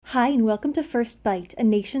Hi, and welcome to First Bite, a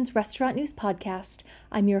nation's restaurant news podcast.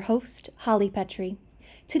 I'm your host, Holly Petrie.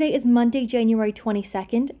 Today is Monday, January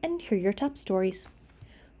 22nd, and here are your top stories.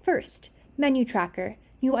 First, menu tracker.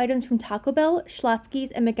 New items from Taco Bell,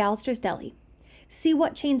 Schlotzsky's, and McAllister's Deli. See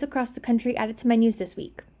what chains across the country added to menus this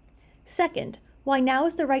week. Second, why now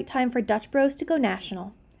is the right time for Dutch Bros to go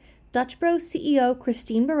national. Dutch Bros CEO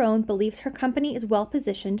Christine Barone believes her company is well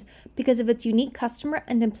positioned because of its unique customer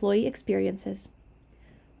and employee experiences.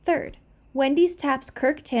 Third, Wendy's taps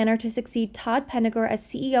Kirk Tanner to succeed Todd Penegor as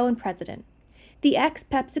CEO and president. The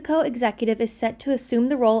ex-PepsiCo executive is set to assume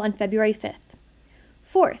the role on February 5th.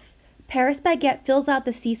 Fourth, Paris Baguette fills out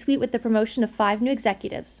the C-suite with the promotion of 5 new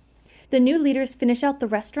executives. The new leaders finish out the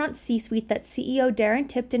restaurant C-suite that CEO Darren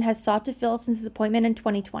Tipton has sought to fill since his appointment in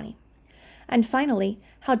 2020. And finally,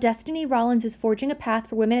 how Destiny Rollins is forging a path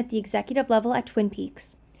for women at the executive level at Twin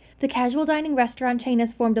Peaks. The casual dining restaurant chain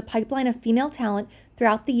has formed a pipeline of female talent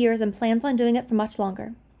throughout the years and plans on doing it for much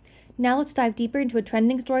longer. Now let's dive deeper into a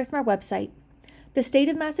trending story from our website. The state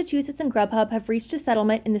of Massachusetts and Grubhub have reached a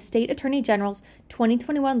settlement in the state attorney general's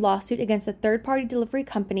 2021 lawsuit against a third-party delivery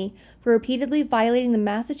company for repeatedly violating the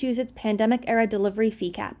Massachusetts pandemic-era delivery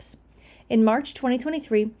fee caps. In March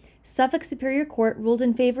 2023, Suffolk Superior Court ruled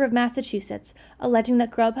in favor of Massachusetts, alleging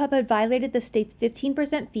that Grubhub had violated the state's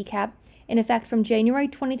 15% fee cap in effect from January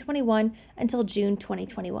 2021 until June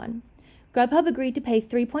 2021. Grubhub agreed to pay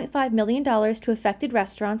 $3.5 million to affected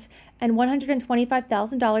restaurants and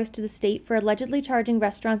 $125,000 to the state for allegedly charging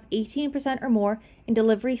restaurants 18% or more in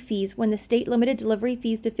delivery fees when the state limited delivery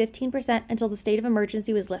fees to 15% until the state of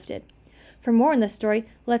emergency was lifted. For more on this story,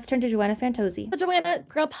 let's turn to Joanna Fantozzi. So Joanna,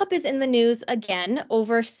 Grubhub is in the news again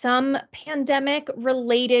over some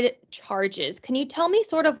pandemic-related charges. Can you tell me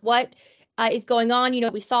sort of what is going on?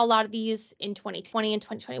 We saw a lot of these in 2020 and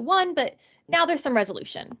 2021, but now there's some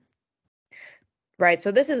resolution. Right.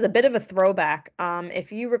 So this is a bit of a throwback.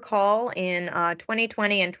 If you recall, in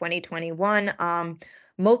 2020 and 2021,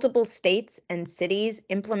 multiple states and cities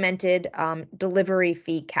implemented delivery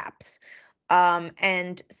fee caps.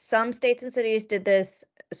 And some states and cities did this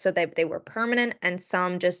so that they were permanent, and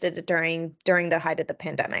some just did it during the height of the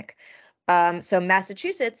pandemic. So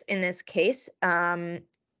Massachusetts, in this case,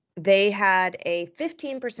 they had a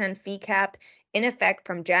 15% fee cap in effect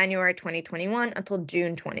from January 2021 until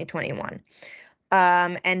June 2021.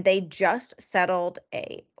 And they just settled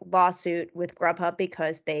a lawsuit with Grubhub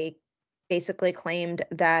because they basically claimed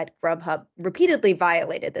that Grubhub repeatedly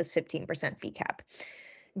violated this 15% fee cap.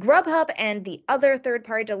 Grubhub and the other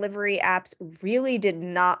third-party delivery apps really did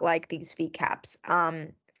not like these fee caps.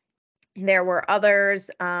 There were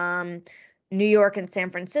others. New York and San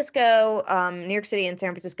Francisco, New York City and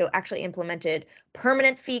San Francisco actually implemented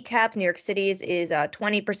permanent fee caps. New York City's is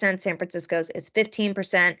 20%, San Francisco's is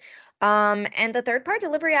 15%. And the third-party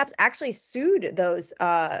delivery apps actually sued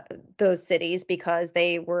those cities because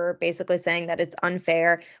they were basically saying that it's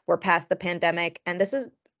unfair. We're past the pandemic, and this is,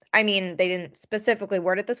 I mean, they didn't specifically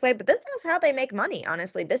word it this way, but this is how they make money.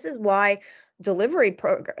 Honestly, this is why delivery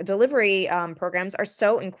programs are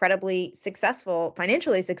so incredibly successful,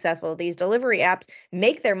 financially successful. These delivery apps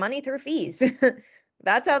make their money through fees.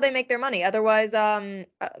 That's how they make their money. Otherwise, otherwise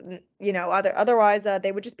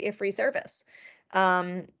they would just be a free service.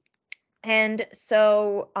 And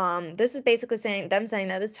so this is basically saying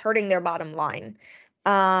that it's hurting their bottom line.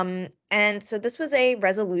 And so this was a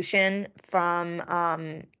resolution from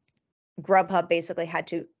Grubhub basically had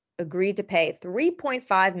to agree to pay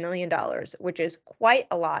 $3.5 million, which is quite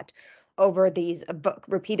a lot over these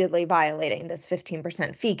repeatedly violating this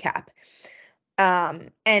 15% fee cap.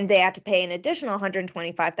 And they had to pay an additional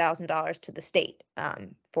 $125,000 to the state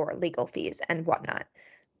for legal fees and whatnot.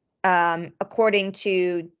 According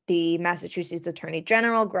to the Massachusetts Attorney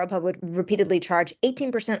General, Grubhub would repeatedly charge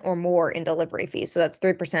 18% or more in delivery fees. So that's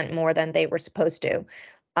 3% more than they were supposed to.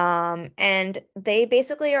 And they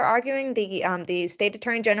basically are arguing, the state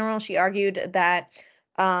attorney general, she argued that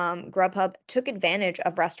Grubhub took advantage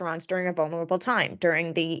of restaurants during a vulnerable time,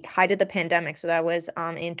 during the height of the pandemic. So that was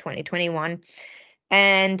in 2021.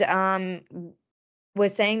 And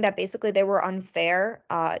was saying that basically they were unfair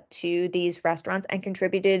to these restaurants and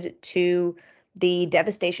contributed to the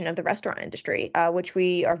devastation of the restaurant industry, which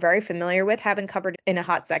we are very familiar with, haven't covered in a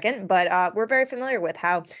hot second, but we're very familiar with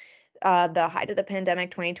how the height of the pandemic,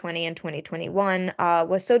 2020 and 2021,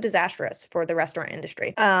 was so disastrous for the restaurant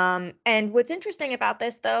industry. And what's interesting about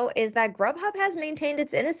this, though, is that Grubhub has maintained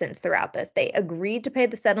its innocence throughout this. They agreed to pay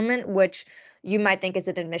the settlement, which you might think is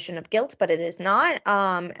an admission of guilt, but it is not.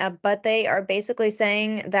 But they are basically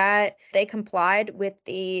saying that they complied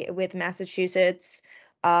with Massachusetts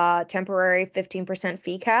temporary 15%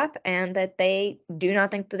 fee cap, and that they do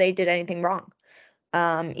not think that they did anything wrong.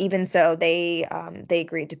 Even so, they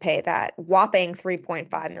agreed to pay that whopping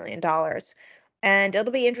 $3.5 million. And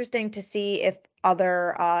it'll be interesting to see if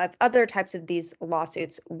other types of these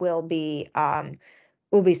lawsuits will be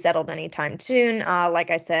settled anytime soon. Like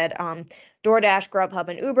I said, DoorDash, Grubhub,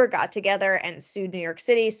 and Uber got together and sued New York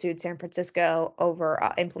City, sued San Francisco over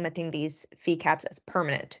implementing these fee caps as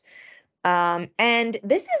permanent. And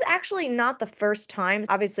this is actually not the first time.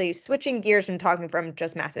 Obviously, switching gears and talking from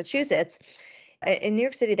just Massachusetts, in New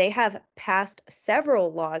York City, they have passed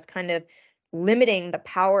several laws kind of limiting the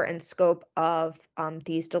power and scope of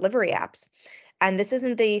these delivery apps. And this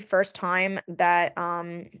isn't the first time that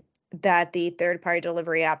the third-party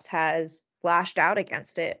delivery apps has lashed out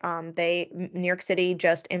against it. New York City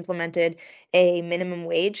just implemented a minimum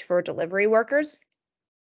wage for delivery workers,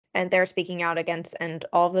 and they're speaking out against, and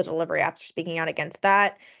all of the delivery apps are speaking out against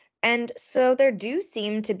that. And so there do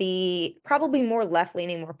seem to be probably more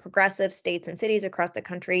left-leaning, more progressive states and cities across the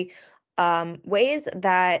country, ways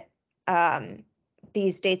that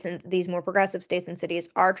these more progressive states and cities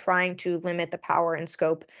are trying to limit the power and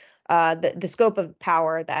scope, the scope of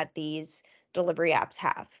power that these delivery apps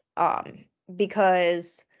have.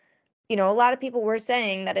 Because a lot of people were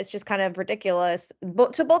saying that it's just kind of ridiculous,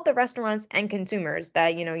 to both the restaurants and consumers,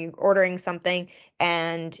 that, you're ordering something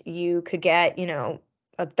and you could get,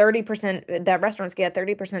 a 30%, that restaurants get a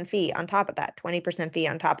 30% fee on top of that, 20% fee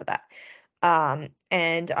on top of that.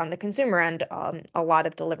 And on the consumer end, a lot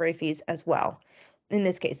of delivery fees as well. In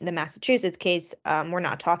this case, in the Massachusetts case, we're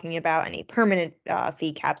not talking about any permanent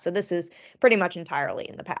fee cap. So this is pretty much entirely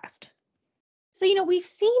in the past. So, we've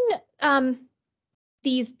seen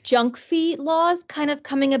these junk fee laws kind of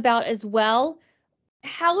coming about as well.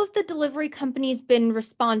 How have the delivery companies been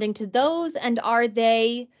responding to those? And are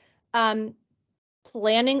they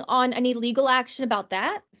planning on any legal action about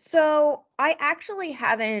that? So I actually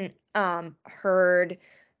haven't heard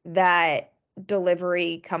that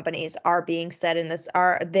delivery companies are being said in this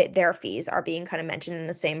are their fees are being kind of mentioned in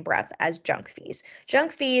the same breath as junk fees.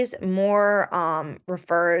 Junk fees more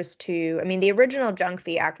refers to, I mean, the original Junk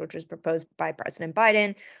Fee Act, which was proposed by President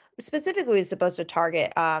Biden, specifically was supposed to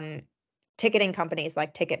target ticketing companies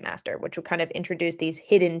like Ticketmaster, which would kind of introduce these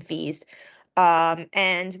hidden fees.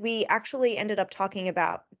 And we actually ended up talking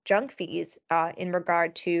about junk fees in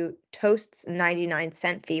regard to Toast's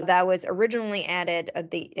 99-cent fee. That was originally added, a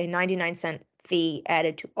 99-cent fee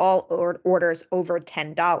added to all orders over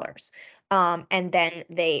 $10. And then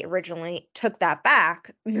they originally took that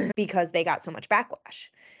back because they got so much backlash.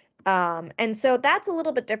 And so that's a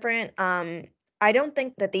little bit different. I don't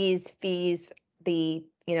think that these fees, the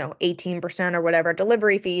 18% or whatever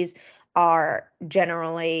delivery fees, are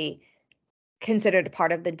generally considered a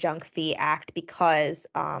part of the Junk Fee Act, because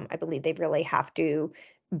I believe they really have to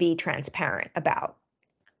be transparent about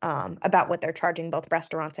what they're charging both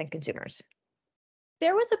restaurants and consumers.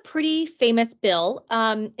 There was a pretty famous bill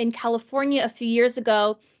in California a few years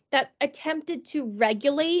ago that attempted to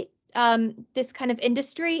regulate this kind of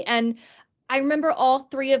industry. And I remember all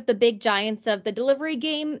three of the big giants of the delivery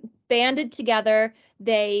game banded together.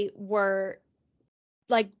 They were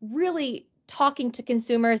like really talking to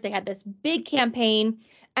consumers. They had this big campaign,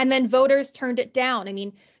 and then voters turned it down. I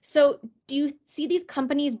mean, so do you see these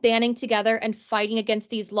companies banding together and fighting against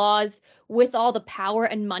these laws with all the power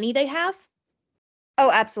and money they have?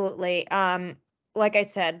 Oh, absolutely. Like I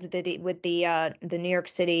said, with the New York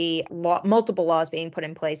City law, multiple laws being put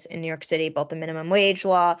in place in New York City, both the minimum wage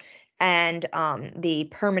law and the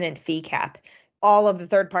permanent fee cap. All of the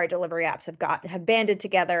third-party delivery apps have banded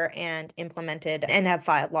together and implemented and have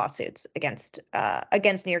filed lawsuits against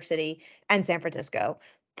New York City and San Francisco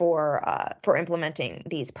for implementing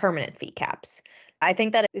these permanent fee caps. I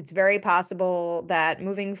think that it's very possible that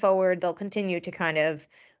moving forward they'll continue to kind of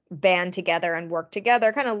band together and work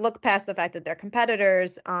together, kind of look past the fact that they're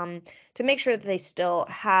competitors, to make sure that they still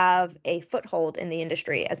have a foothold in the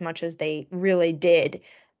industry as much as they really did,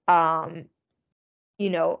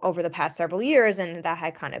 over the past several years, and that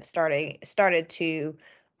had kind of started to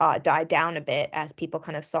die down a bit as people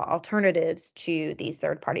kind of saw alternatives to these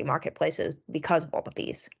third-party marketplaces because of all the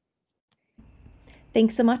fees.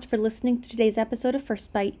 Thanks so much for listening to today's episode of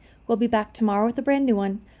First Bite. We'll be back tomorrow with a brand new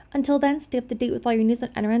one. Until then, stay up to date with all your news on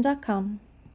NRN.com.